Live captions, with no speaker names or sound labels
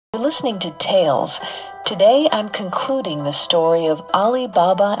You're listening to Tales. Today I'm concluding the story of Ali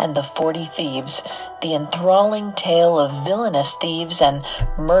Baba and the 40 Thieves, the enthralling tale of villainous thieves and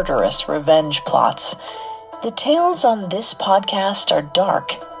murderous revenge plots. The tales on this podcast are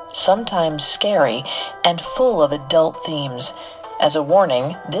dark, sometimes scary, and full of adult themes. As a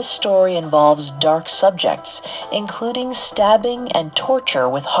warning, this story involves dark subjects, including stabbing and torture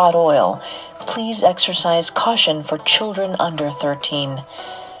with hot oil. Please exercise caution for children under 13.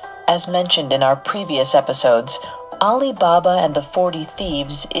 As mentioned in our previous episodes, Ali Baba and the 40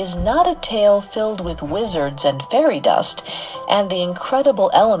 Thieves is not a tale filled with wizards and fairy dust, and the incredible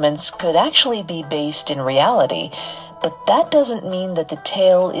elements could actually be based in reality, but that doesn't mean that the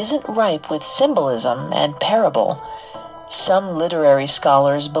tale isn't ripe with symbolism and parable. Some literary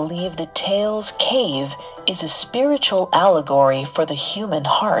scholars believe the tale's cave is a spiritual allegory for the human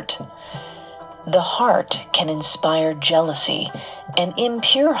heart. The heart can inspire jealousy. An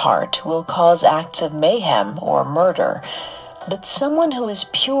impure heart will cause acts of mayhem or murder, but someone who is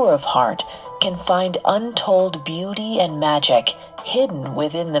pure of heart can find untold beauty and magic hidden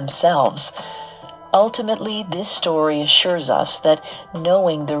within themselves. Ultimately, this story assures us that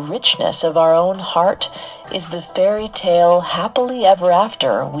knowing the richness of our own heart is the fairy tale happily ever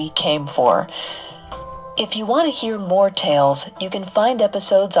after we came for. If you want to hear more tales, you can find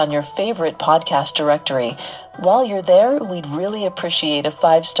episodes on your favorite podcast directory. While you're there, we'd really appreciate a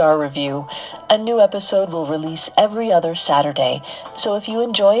 5-star review. A new episode will release every other Saturday, so if you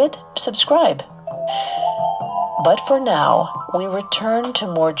enjoy it, subscribe. But for now, we return to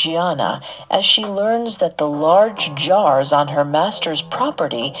Morgiana as she learns that the large jars on her master's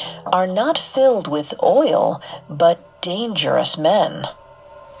property are not filled with oil, but dangerous men.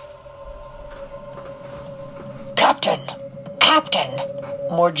 Captain! Captain!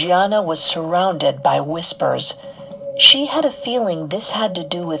 Morgiana was surrounded by whispers. She had a feeling this had to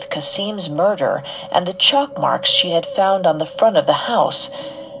do with Kasim's murder and the chalk marks she had found on the front of the house,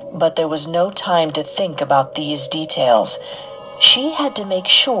 but there was no time to think about these details. She had to make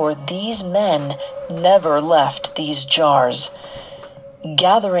sure these men never left these jars.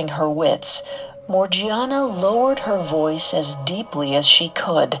 Gathering her wits, Morgiana lowered her voice as deeply as she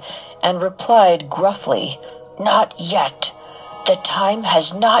could and replied gruffly, "Not yet. The time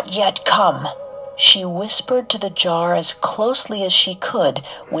has not yet come." She whispered to the jar as closely as she could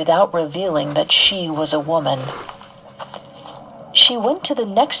without revealing that she was a woman. She went to the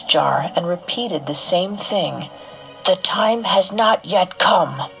next jar and repeated the same thing. "The time has not yet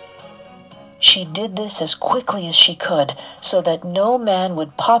come." She did this as quickly as she could so that no man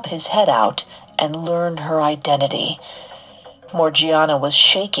would pop his head out and learn her identity. Morgiana was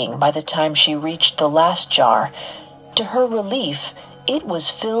shaking by the time she reached the last jar. To her relief, it was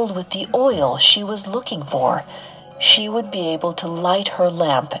filled with the oil she was looking for. She would be able to light her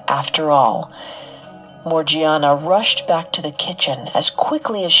lamp after all. Morgiana rushed back to the kitchen as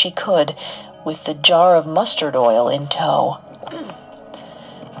quickly as she could, with the jar of mustard oil in tow.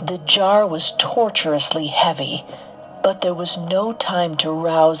 The jar was torturously heavy, but there was no time to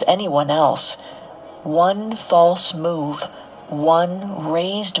rouse anyone else. One false move, one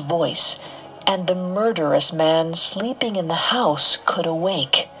raised voice, and the murderous man sleeping in the house could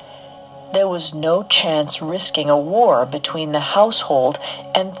awake. There was no chance risking a war between the household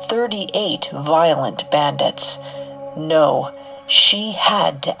and 38 violent bandits. No, she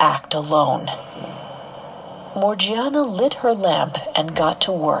had to act alone. Morgiana lit her lamp and got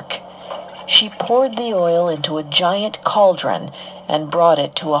to work. She poured the oil into a giant cauldron and brought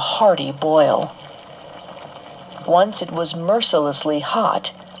it to a hearty boil. Once it was mercilessly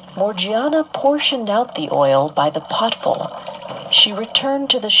hot, Morgiana portioned out the oil by the potful. She returned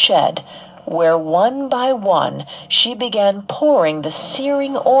to the shed, where one by one she began pouring the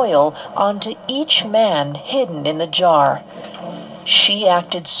searing oil onto each man hidden in the jar. She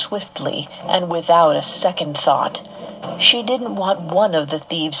acted swiftly and without a second thought. She didn't want one of the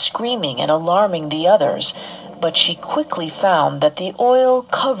thieves screaming and alarming the others, but she quickly found that the oil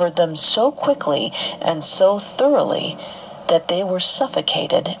covered them so quickly and so thoroughly that they were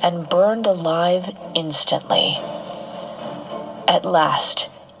suffocated and burned alive instantly. At last,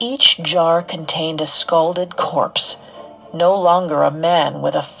 each jar contained a scalded corpse, no longer a man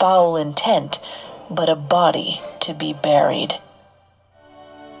with a foul intent, but a body to be buried.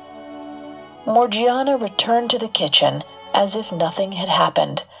 Morgiana returned to the kitchen as if nothing had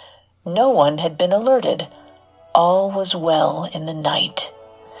happened. No one had been alerted. All was well in the night.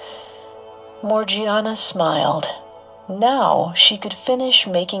 Morgiana smiled. Now she could finish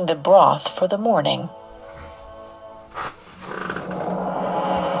making the broth for the morning.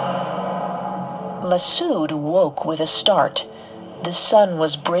 Masood woke with a start. The sun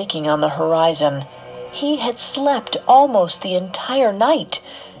was breaking on the horizon. He had slept almost the entire night.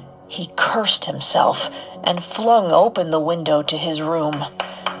 He cursed himself and flung open the window to his room.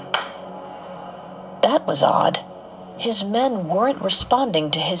 That was odd. His men weren't responding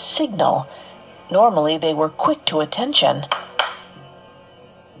to his signal. Normally they were quick to attention.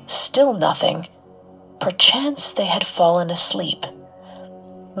 Still nothing. Perchance they had fallen asleep.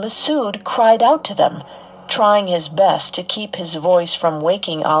 Masood cried out to them, trying his best to keep his voice from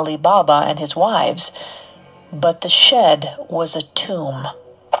waking Ali Baba and his wives. But the shed was a tomb.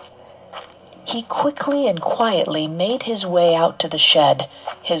 He quickly and quietly made his way out to the shed,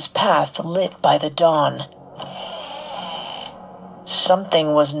 his path lit by the dawn.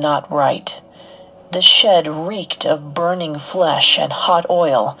 Something was not right. The shed reeked of burning flesh and hot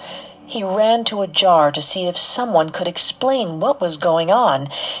oil. He ran to a jar to see if someone could explain what was going on,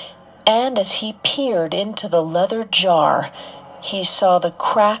 and as he peered into the leather jar, he saw the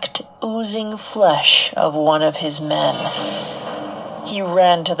cracked, oozing flesh of one of his men. He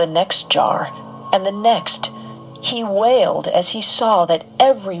ran to the next jar, and the next. He wailed as he saw that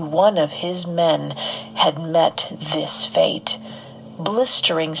every one of his men had met this fate.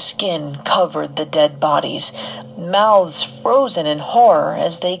 Blistering skin covered the dead bodies, mouths frozen in horror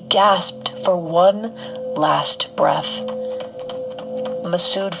as they gasped for one last breath.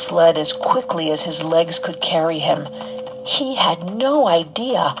 Masood fled as quickly as his legs could carry him. He had no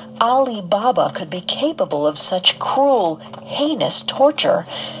idea Ali Baba could be capable of such cruel, heinous torture.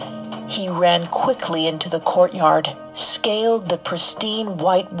 He ran quickly into the courtyard, scaled the pristine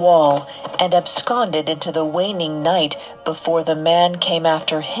white wall, and absconded into the waning night before the man came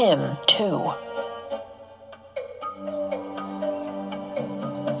after him, too.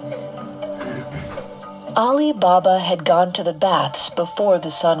 Ali Baba had gone to the baths before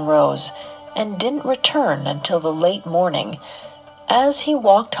the sun rose, and didn't return until the late morning. As he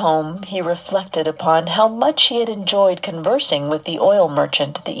walked home, he reflected upon how much he had enjoyed conversing with the oil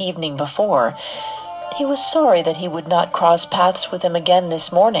merchant the evening before. He was sorry that he would not cross paths with him again this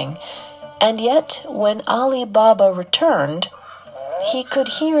morning, and yet when Ali Baba returned, he could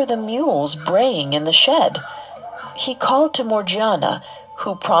hear the mules braying in the shed. He called to Morgiana,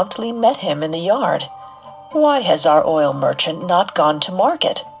 who promptly met him in the yard. "Why has our oil merchant not gone to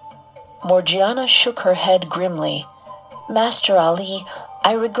market?" Morgiana shook her head grimly. "Master Ali,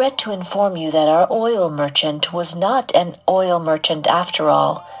 I regret to inform you that our oil merchant was not an oil merchant after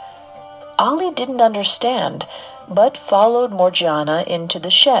all." Ali didn't understand, but followed Morgiana into the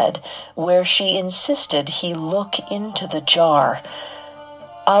shed, where she insisted he look into the jar.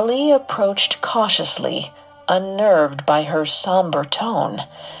 Ali approached cautiously, unnerved by her somber tone.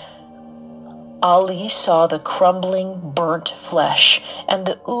 Ali saw the crumbling, burnt flesh and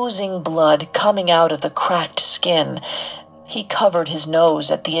the oozing blood coming out of the cracked skin. He covered his nose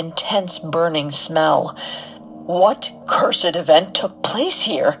at the intense burning smell. "What cursed event took place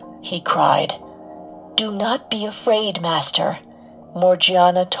here?" he cried. "Do not be afraid, master,"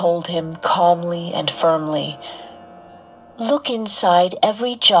 Morgiana told him calmly and firmly. "Look inside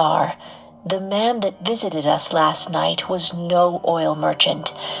every jar. The man that visited us last night was no oil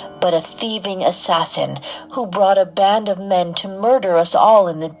merchant, but a thieving assassin who brought a band of men to murder us all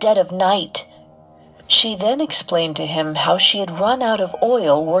in the dead of night." She then explained to him how she had run out of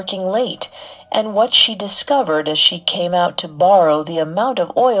oil working late, and what she discovered as she came out to borrow the amount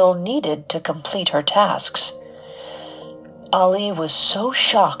of oil needed to complete her tasks. Ali was so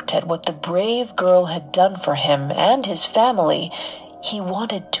shocked at what the brave girl had done for him and his family, he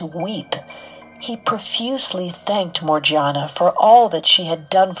wanted to weep. He profusely thanked Morgiana for all that she had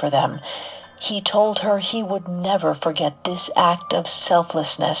done for them. He told her he would never forget this act of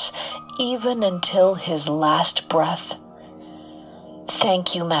selflessness, even until his last breath.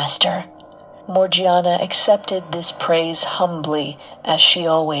 "Thank you, master." Morgiana accepted this praise humbly, as she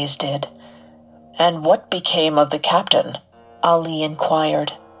always did. "And what became of the captain?" Ali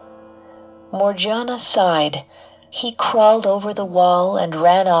inquired. Morgiana sighed. He crawled over the wall and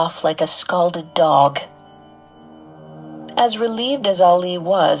ran off like a scalded dog. As relieved as Ali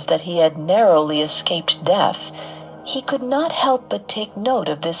was that he had narrowly escaped death, he could not help but take note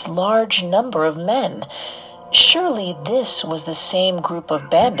of this large number of men. Surely this was the same group of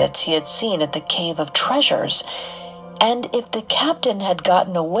bandits he had seen at the Cave of Treasures. And if the captain had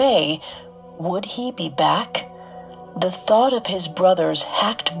gotten away, would he be back? The thought of his brother's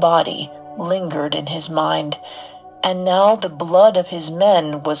hacked body lingered in his mind, and now the blood of his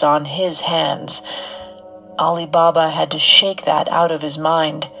men was on his hands. Ali Baba had to shake that out of his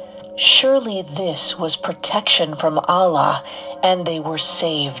mind. Surely this was protection from Allah, and they were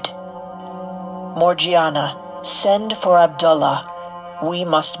saved. "Morgiana, send for Abdullah," We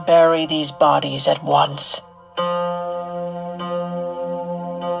must bury these bodies at once.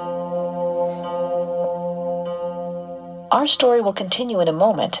 Our story will continue in a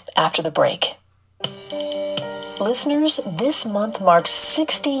moment after the break. Listeners, this month marks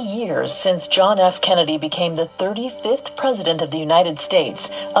 60 years since John F. Kennedy became the 35th President of the United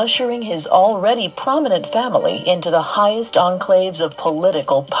States, ushering his already prominent family into the highest enclaves of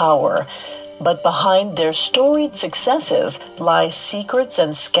political power. But behind their storied successes lie secrets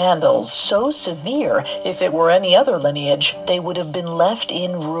and scandals so severe, if it were any other lineage, they would have been left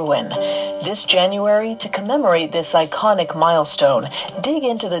in ruin. This January, to commemorate this iconic milestone, dig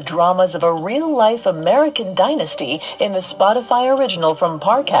into the dramas of a real-life American dynasty in the Spotify original from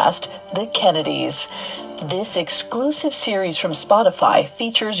Parcast, The Kennedys. This exclusive series from Spotify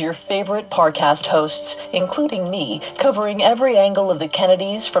features your favorite Parcast hosts, including me, covering every angle of the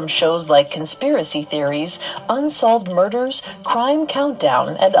Kennedys from shows like Conspiracy Theories, Unsolved Murders, Crime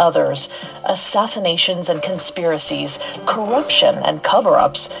Countdown, and others. Assassinations and conspiracies, corruption and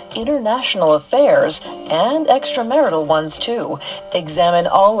cover-ups, international affairs, and extramarital ones too. Examine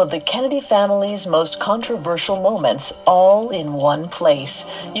all of the Kennedy family's most controversial moments, all in one place.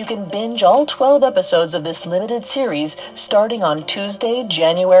 You can binge all 12 episodes of this limited series starting on Tuesday,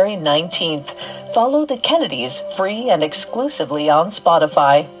 January 19th. Follow the Kennedys free and exclusively on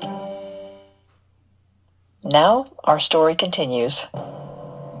Spotify. Now, our story continues.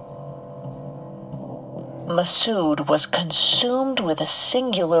 Masood was consumed with a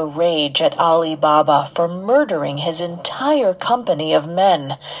singular rage at Ali Baba for murdering his entire company of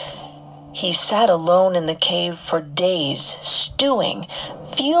men. He sat alone in the cave for days, stewing,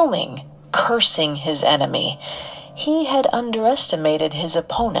 fuming, cursing his enemy. He had underestimated his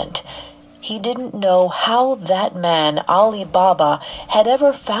opponent. He didn't know how that man, Ali Baba, had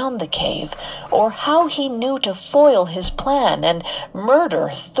ever found the cave, or how he knew to foil his plan and murder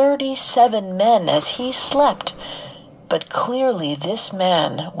 37 men as he slept. But clearly this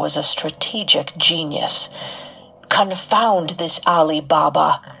man was a strategic genius. Confound this Ali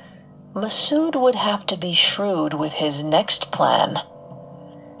Baba! Masood would have to be shrewd with his next plan.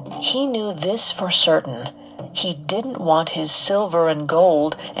 He knew this for certain. He didn't want his silver and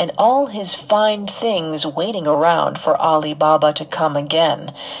gold and all his fine things waiting around for Ali Baba to come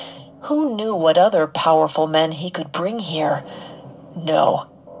again. Who knew what other powerful men he could bring here? No,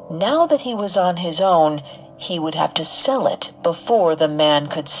 now that he was on his own, he would have to sell it before the man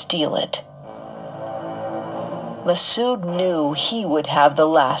could steal it. Masood knew he would have the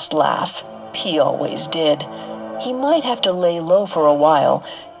last laugh. He always did. He might have to lay low for a while,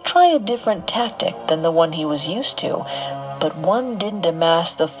 try a different tactic than the one he was used to, but one didn't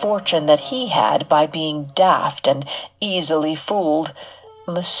amass the fortune that he had by being daft and easily fooled.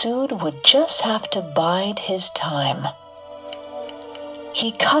 Masood would just have to bide his time.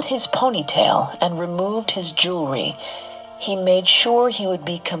 He cut his ponytail and removed his jewelry. He made sure he would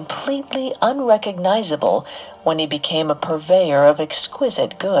be completely unrecognizable when he became a purveyor of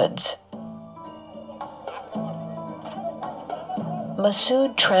exquisite goods.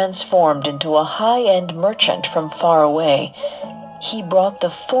 Masood transformed into a high-end merchant from far away. He brought the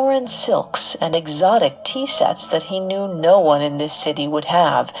foreign silks and exotic tea sets that he knew no one in this city would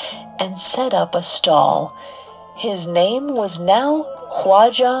have, and set up a stall. His name was now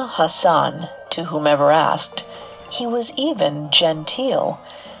Khwaja Hassan, to whomever asked. He was even genteel.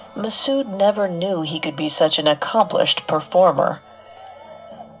 Masood never knew he could be such an accomplished performer.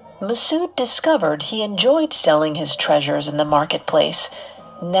 Masood discovered he enjoyed selling his treasures in the marketplace.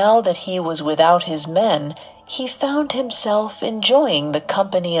 Now that he was without his men, he found himself enjoying the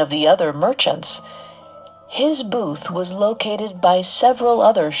company of the other merchants. His booth was located by several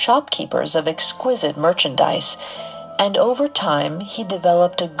other shopkeepers of exquisite merchandise, and over time he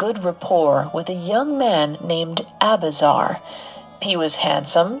developed a good rapport with a young man named Abazar. He was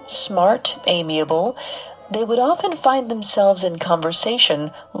handsome, smart, amiable. They would often find themselves in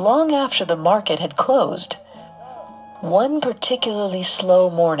conversation long after the market had closed. One particularly slow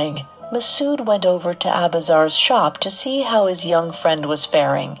morning, Masood went over to Abazar's shop to see how his young friend was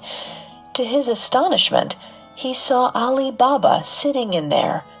faring. To his astonishment, he saw Ali Baba sitting in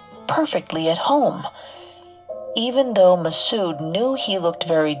there, perfectly at home. Even though Masood knew he looked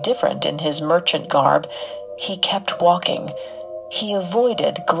very different in his merchant garb, he kept walking. He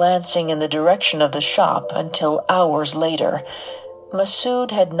avoided glancing in the direction of the shop until hours later.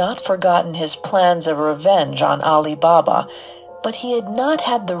 Masood had not forgotten his plans of revenge on Ali Baba, but he had not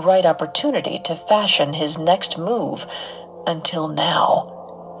had the right opportunity to fashion his next move until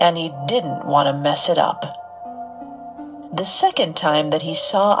now, and he didn't want to mess it up. The second time that he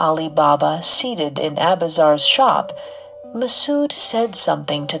saw Ali Baba seated in Abazar's shop, Masood said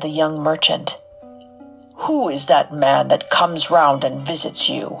something to the young merchant. "Who is that man that comes round and visits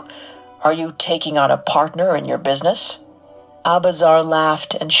you? Are you taking on a partner in your business?" Abazar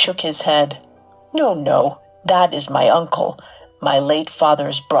laughed and shook his head. "No, no, that is my uncle, my late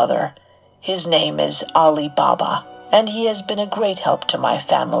father's brother. His name is Ali Baba, and he has been a great help to my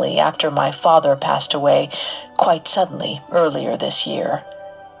family after my father passed away quite suddenly earlier this year."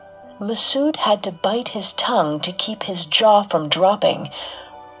 Masood had to bite his tongue to keep his jaw from dropping.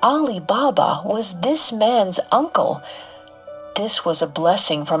 Ali Baba was this man's uncle. This was a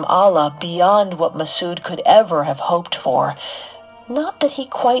blessing from Allah beyond what Masood could ever have hoped for. Not that he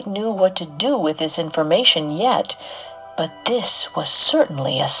quite knew what to do with this information yet, but this was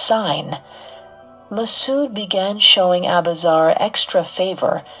certainly a sign. Masood began showing Abazar extra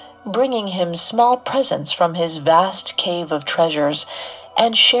favor, bringing him small presents from his vast cave of treasures,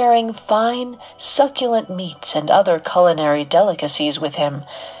 and sharing fine, succulent meats and other culinary delicacies with him.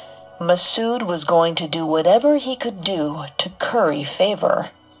 Masood was going to do whatever he could do to curry favor.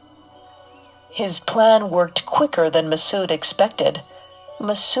 His plan worked quicker than Masood expected.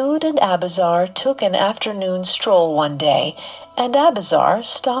 Masood and Abazar took an afternoon stroll one day, and Abazar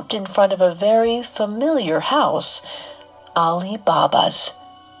stopped in front of a very familiar house, Ali Baba's.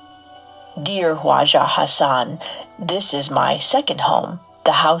 "Dear Khwaja Hassan, this is my second home,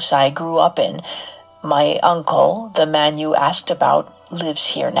 the house I grew up in. My uncle, the man you asked about, lives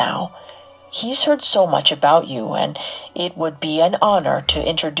here now. He's heard so much about you, and it would be an honor to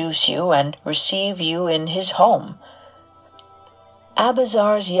introduce you and receive you in his home."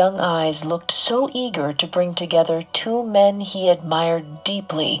 Abazar's young eyes looked so eager to bring together two men he admired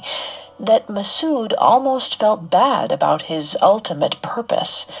deeply that Masood almost felt bad about his ultimate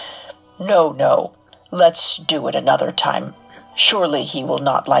purpose. "No, no, let's do it another time. Surely he will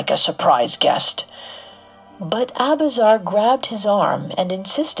not like a surprise guest." But Abazar grabbed his arm and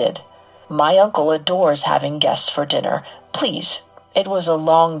insisted. "My uncle adores having guests for dinner. Please, it was a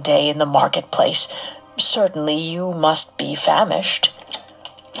long day in the marketplace. Certainly you must be famished."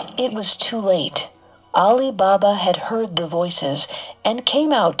 It was too late. Ali Baba had heard the voices and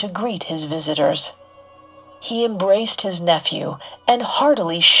came out to greet his visitors. He embraced his nephew and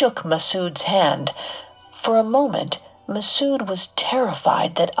heartily shook Masood's hand. For a moment, Masood was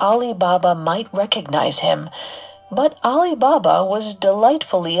terrified that Ali Baba might recognize him, but Ali Baba was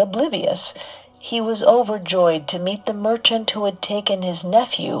delightfully oblivious. He was overjoyed to meet the merchant who had taken his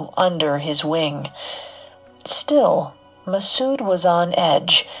nephew under his wing. Still, Masood was on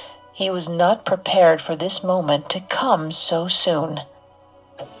edge. He was not prepared for this moment to come so soon.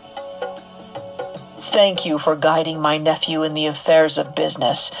 "Thank you for guiding my nephew in the affairs of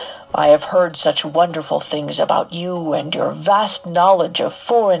business. I have heard such wonderful things about you and your vast knowledge of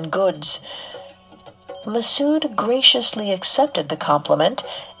foreign goods." Masood graciously accepted the compliment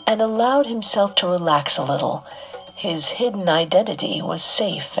and allowed himself to relax a little. His hidden identity was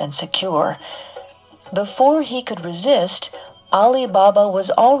safe and secure. Before he could resist, Ali Baba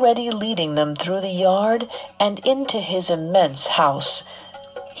was already leading them through the yard and into his immense house.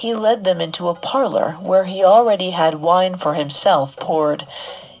 He led them into a parlor where he already had wine for himself poured.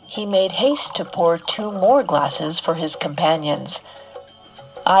 He made haste to pour 2 more glasses for his companions.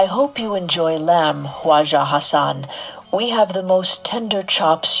 "I hope you enjoy lamb, Khwaja Hassan. We have the most tender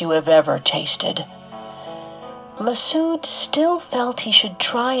chops you have ever tasted." Masood still felt he should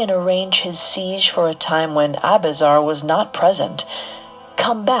try and arrange his siege for a time when Abazar was not present.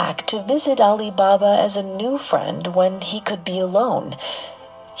 Come back to visit Ali Baba as a new friend when he could be alone.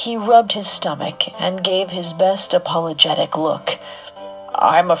 He rubbed his stomach and gave his best apologetic look.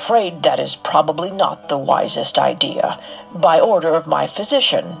 "I'm afraid that is probably not the wisest idea. By order of my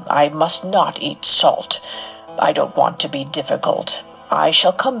physician, I must not eat salt. I don't want to be difficult. I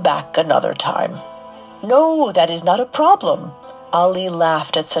shall come back another time." "No, that is not a problem." Ali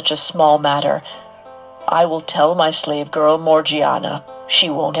laughed at such a small matter. "I will tell my slave girl Morgiana. She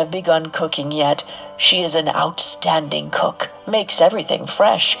won't have begun cooking yet. She is an outstanding cook, makes everything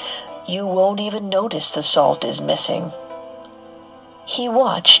fresh. You won't even notice the salt is missing." He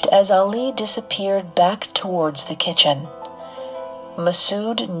watched as Ali disappeared back towards the kitchen.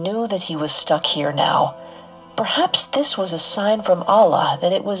 Masood knew that he was stuck here now. Perhaps this was a sign from Allah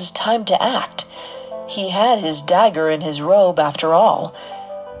that it was time to act. He had his dagger in his robe after all.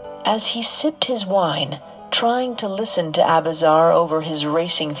 As he sipped his wine, trying to listen to Abazar over his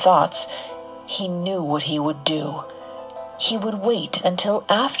racing thoughts, he knew what he would do. He would wait until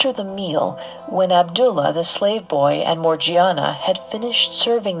after the meal, when Abdullah the slave boy and Morgiana had finished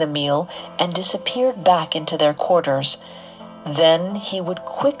serving the meal and disappeared back into their quarters. Then he would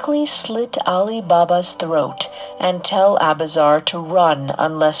quickly slit Ali Baba's throat and tell Abazar to run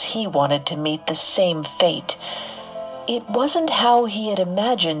unless he wanted to meet the same fate. It wasn't how he had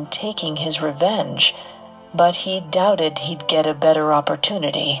imagined taking his revenge, but he doubted he'd get a better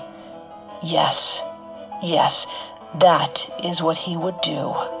opportunity. Yes, that is what he would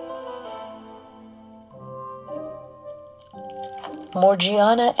do.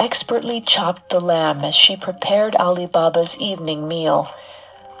 Morgiana expertly chopped the lamb as she prepared Ali Baba's evening meal.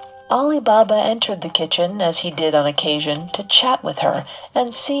 Ali Baba entered the kitchen, as he did on occasion, to chat with her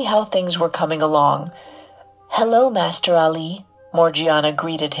and see how things were coming along. "Hello, Master Ali," Morgiana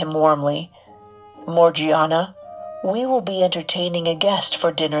greeted him warmly. "Morgiana, we will be entertaining a guest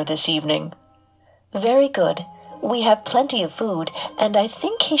for dinner this evening." "Very good. We have plenty of food, and I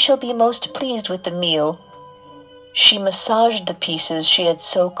think he shall be most pleased with the meal." She massaged the pieces she had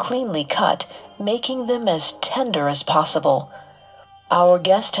so cleanly cut, making them as tender as possible. "Our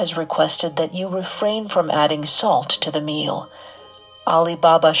guest has requested that you refrain from adding salt to the meal." Ali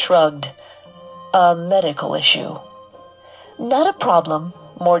Baba shrugged. "A medical issue." "Not a problem,"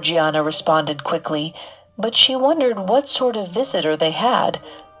 Morgiana responded quickly, but she wondered what sort of visitor they had.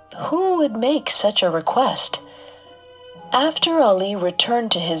 Who would make such a request? After Ali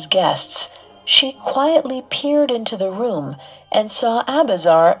returned to his guests, she quietly peered into the room and saw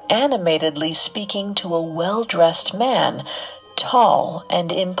Abazar animatedly speaking to a well-dressed man, tall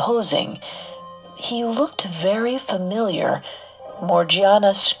and imposing. He looked very familiar.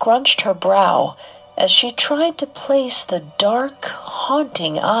 Morgiana scrunched her brow as she tried to place the dark,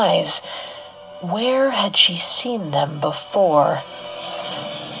 haunting eyes. Where had she seen them before?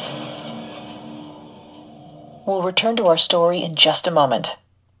 We'll return to our story in just a moment.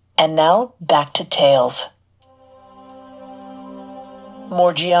 And now, back to Tales.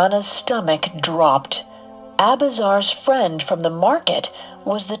 Morgiana's stomach dropped. Abazar's friend from the market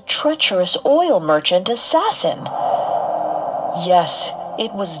was the treacherous oil merchant assassin. Yes,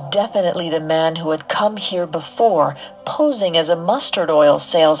 it was definitely the man who had come here before, posing as a mustard oil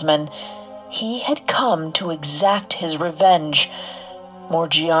salesman. He had come to exact his revenge.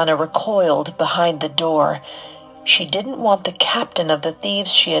 Morgiana recoiled behind the door. She didn't want the captain of the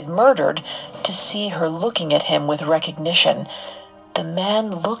thieves she had murdered to see her looking at him with recognition. The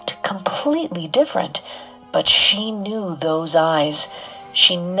man looked completely different, but she knew those eyes.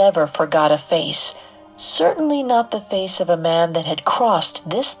 She never forgot a face. Certainly not the face of a man that had crossed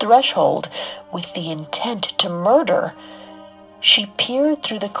this threshold with the intent to murder. She peered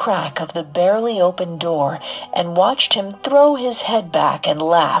through the crack of the barely open door and watched him throw his head back and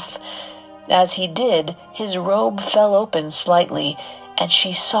laugh. As he did, his robe fell open slightly, and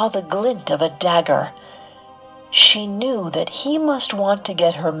she saw the glint of a dagger. She knew that he must want to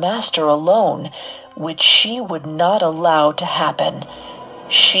get her master alone, which she would not allow to happen.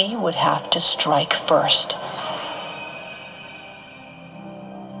 She would have to strike first.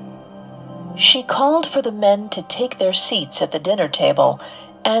 She called for the men to take their seats at the dinner table,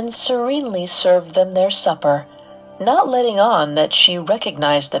 and serenely served them their supper, not letting on that she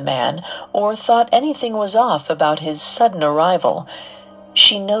recognized the man or thought anything was off about his sudden arrival.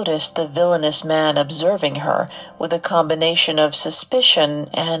 She noticed the villainous man observing her with a combination of suspicion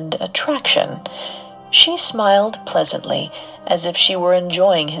and attraction. She smiled pleasantly, as if she were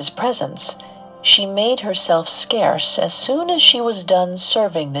enjoying his presence. She made herself scarce as soon as she was done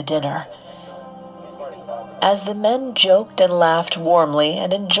serving the dinner. As the men joked and laughed warmly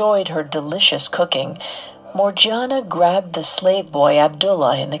and enjoyed her delicious cooking, Morgiana grabbed the slave boy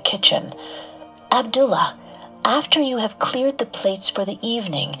Abdullah in the kitchen. "Abdullah, after you have cleared the plates for the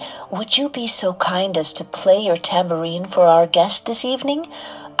evening, would you be so kind as to play your tambourine for our guest this evening?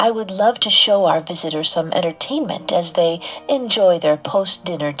 I would love to show our visitors some entertainment as they enjoy their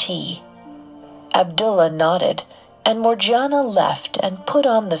post-dinner tea." Abdullah nodded, and Morgiana left and put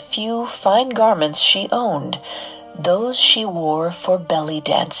on the few fine garments she owned, those she wore for belly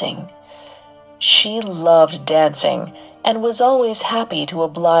dancing. She loved dancing, and was always happy to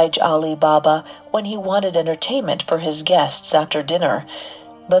oblige Ali Baba when he wanted entertainment for his guests after dinner.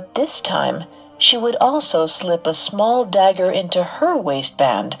 But this time, she would also slip a small dagger into her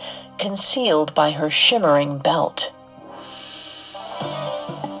waistband, concealed by her shimmering belt.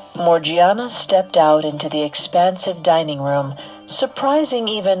 Morgiana stepped out into the expansive dining room, surprising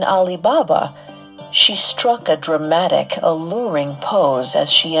even Ali Baba. She struck a dramatic, alluring pose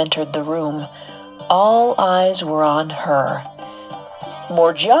as she entered the room. All eyes were on her.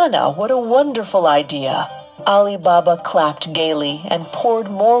 "Morgiana, what a wonderful idea!" Ali Baba clapped gaily and poured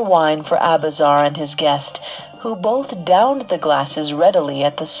more wine for Abazar and his guest, who both downed the glasses readily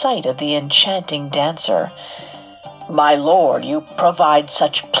at the sight of the enchanting dancer. "My lord, you provide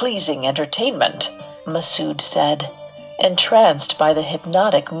such pleasing entertainment," Masood said, entranced by the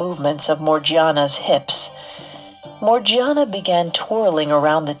hypnotic movements of Morgiana's hips. Morgiana began twirling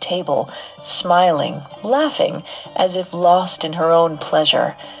around the table, smiling, laughing, as if lost in her own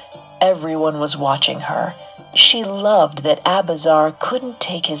pleasure. Everyone was watching her. She loved that Abazar couldn't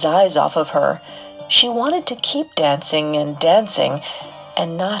take his eyes off of her. She wanted to keep dancing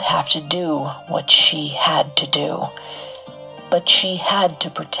and not have to do what she had to do. But she had to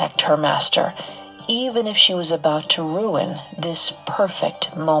protect her master, even if she was about to ruin this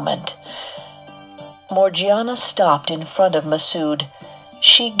perfect moment. Morgiana stopped in front of Masood.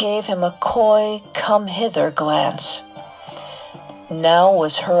 She gave him a coy, come-hither glance. Now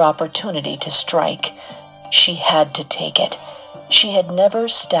was her opportunity to strike. She had to take it. She had never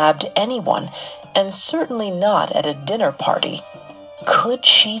stabbed anyone, and certainly not at a dinner party. Could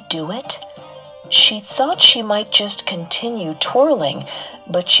she do it? She thought she might just continue twirling,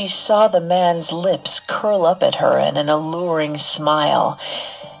 but she saw the man's lips curl up at her in an alluring smile.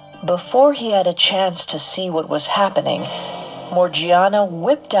 Before he had a chance to see what was happening, Morgiana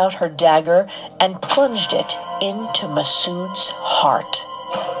whipped out her dagger and plunged it into Masood's heart.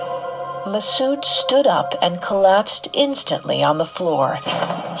 Masood stood up and collapsed instantly on the floor.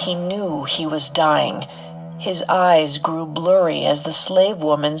 He knew he was dying. His eyes grew blurry as the slave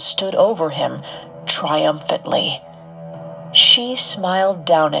woman stood over him, triumphantly. She smiled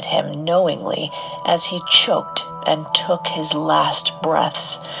down at him knowingly as he choked and took his last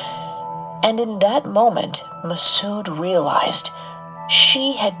breaths. And in that moment, Masood realized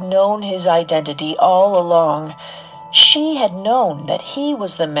she had known his identity all along. She had known that he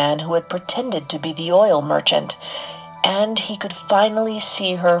was the man who had pretended to be the oil merchant, and he could finally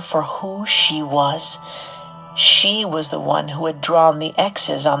see her for who she was. She was the one who had drawn the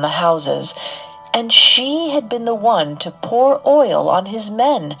X's on the houses, and she had been the one to pour oil on his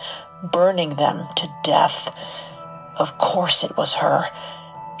men, burning them to death. Of course it was her.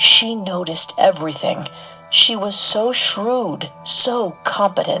 She noticed everything. She was so shrewd, so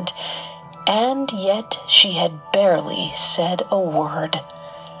competent, and yet she had barely said a word.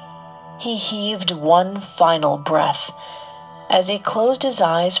 He heaved one final breath. As he closed his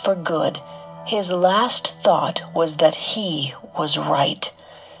eyes for good, his last thought was that he was right.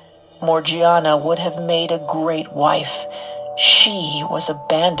 Morgiana would have made a great wife. She was a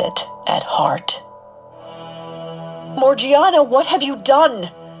bandit at heart. "Morgiana, what have you done?"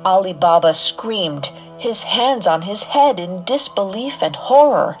 Ali Baba screamed, his hands on his head in disbelief and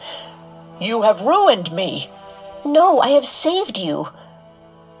horror. "You have ruined me." "No, I have saved you."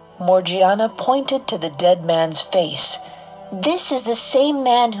 Morgiana pointed to the dead man's face. "This is the same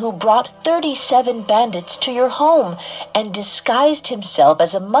man who brought 37 bandits to your home and disguised himself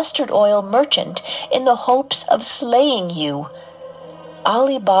as a mustard oil merchant in the hopes of slaying you."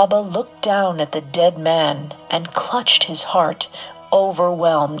 Ali Baba looked down at the dead man and clutched his heart,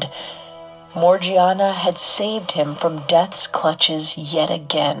 overwhelmed. Morgiana had saved him from death's clutches yet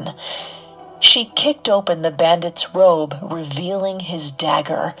again. She kicked open the bandit's robe, revealing his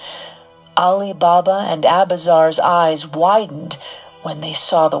dagger. Ali Baba and Abazar's eyes widened when they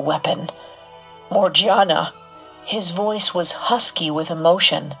saw the weapon. "Morgiana," his voice was husky with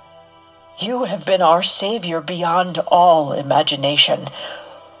emotion, "you have been our savior beyond all imagination.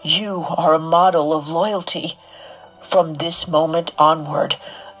 You are a model of loyalty. From this moment onward,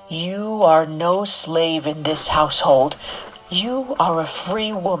 you are no slave in this household. You are a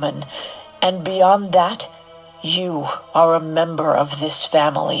free woman, and beyond that, you are a member of this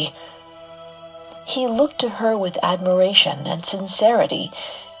family." He looked to her with admiration and sincerity.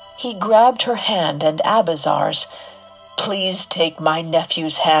 He grabbed her hand and Abazar's. "Please take my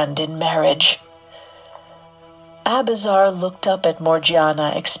nephew's hand in marriage." Abazar looked up at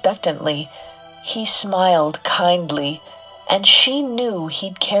Morgiana expectantly. He smiled kindly, and she knew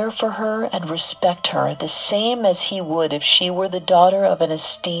he'd care for her and respect her the same as he would if she were the daughter of an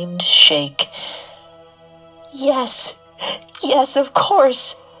esteemed sheikh. Yes, of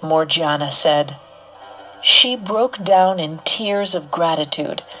course," Morgiana said. She broke down in tears of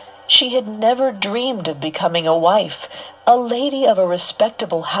gratitude. She had never dreamed of becoming a wife, a lady of a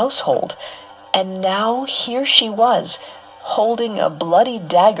respectable household, and now here she was, holding a bloody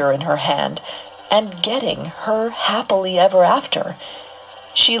dagger in her hand, and getting her happily ever after.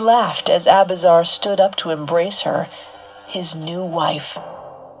 She laughed as Abazar stood up to embrace her, his new wife.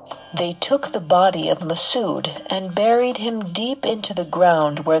 They took the body of Masood and buried him deep into the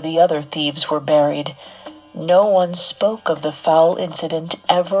ground where the other thieves were buried. No one spoke of the foul incident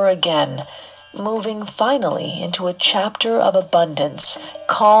ever again, moving finally into a chapter of abundance,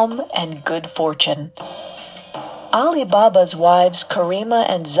 calm, and good fortune. Ali Baba's wives Karima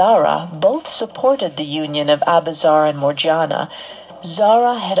and Zara both supported the union of Abazar and Morgiana.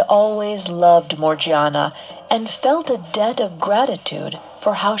 Zara had always loved Morgiana and felt a debt of gratitude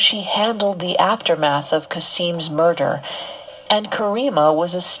for how she handled the aftermath of Qasim's murder, and Karima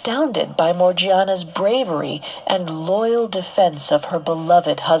was astounded by Morgiana's bravery and loyal defense of her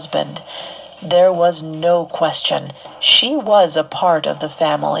beloved husband. There was no question, she was a part of the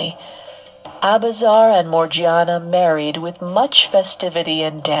family. Abazar and Morgiana married with much festivity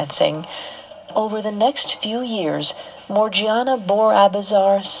and dancing. Over the next few years, Morgiana bore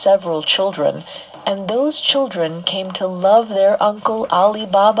Abazar several children, and those children came to love their uncle Ali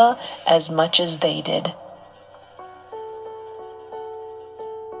Baba as much as they did.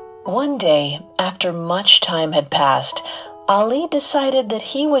 One day, after much time had passed, Ali decided that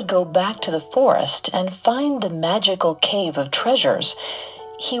he would go back to the forest and find the magical cave of treasures.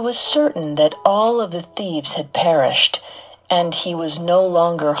 He was certain that all of the thieves had perished, and he was no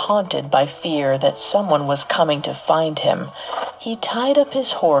longer haunted by fear that someone was coming to find him. He tied up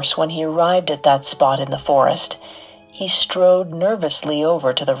his horse when he arrived at that spot in the forest. He strode nervously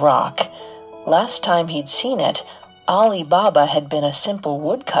over to the rock. Last time he'd seen it, Ali Baba had been a simple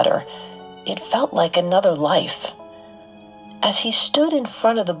woodcutter. It felt like another life. As he stood in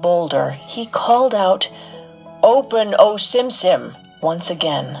front of the boulder, he called out, "Open, O Simsim!" once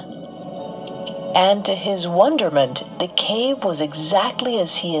again. And to his wonderment, the cave was exactly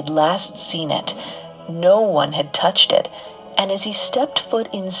as he had last seen it. No one had touched it, and as he stepped foot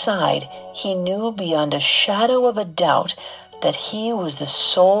inside, he knew beyond a shadow of a doubt that he was the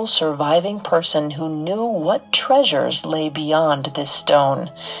sole surviving person who knew what treasures lay beyond this stone.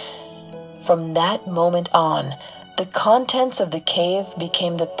 From that moment on, the contents of the cave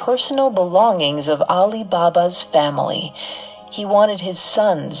became the personal belongings of Ali Baba's family. He wanted his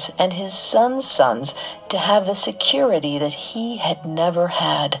sons and his sons' sons to have the security that he had never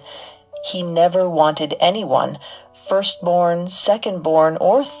had. He never wanted anyone, firstborn, secondborn,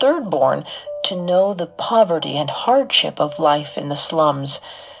 or thirdborn, to know the poverty and hardship of life in the slums.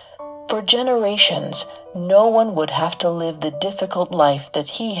 For generations, no one would have to live the difficult life that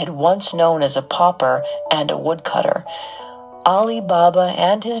he had once known as a pauper and a woodcutter. Ali Baba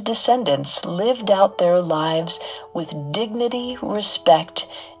and his descendants lived out their lives with dignity, respect,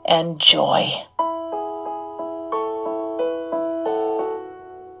 and joy.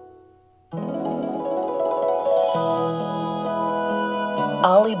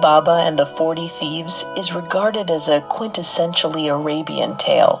 Ali Baba and the 40 Thieves is regarded as a quintessentially Arabian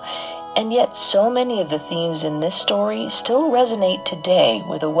tale, and yet so many of the themes in this story still resonate today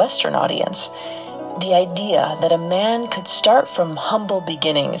with a Western audience. The idea that a man could start from humble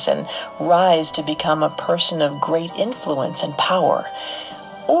beginnings and rise to become a person of great influence and power,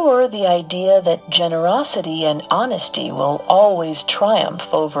 or the idea that generosity and honesty will always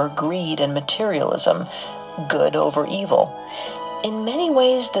triumph over greed and materialism, good over evil. In many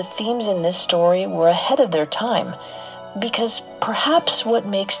ways, the themes in this story were ahead of their time, because perhaps what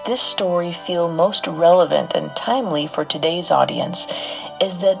makes this story feel most relevant and timely for today's audience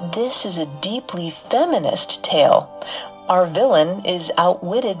is that this is a deeply feminist tale. Our villain is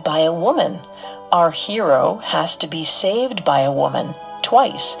outwitted by a woman. Our hero has to be saved by a woman,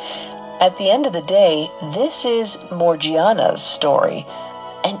 twice. At the end of the day, this is Morgiana's story,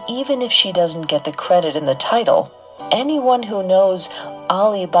 and even if she doesn't get the credit in the title, anyone who knows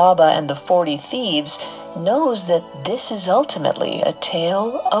Ali Baba and the 40 Thieves knows that this is ultimately a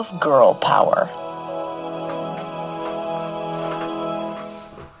tale of girl power.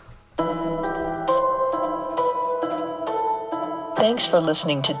 Thanks for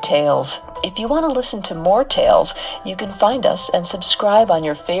listening to Tales. If you want to listen to more tales, you can find us and subscribe on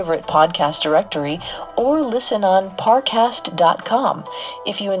your favorite podcast directory or listen on parcast.com.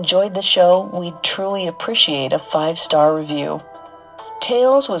 If you enjoyed the show, we'd truly appreciate a 5-star review.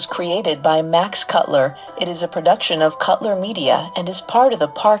 Tales was created by Max Cutler. It is a production of Cutler Media and is part of the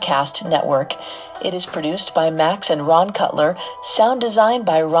Parcast network. It is produced by Max and Ron Cutler, sound design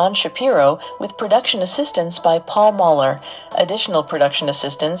by Ron Shapiro, with production assistance by Paul Mahler. Additional production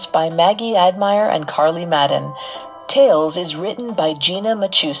assistance by Maggie Admire and Carly Madden. Tales is written by Gina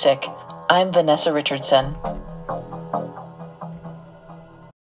Machusik. I'm Vanessa Richardson.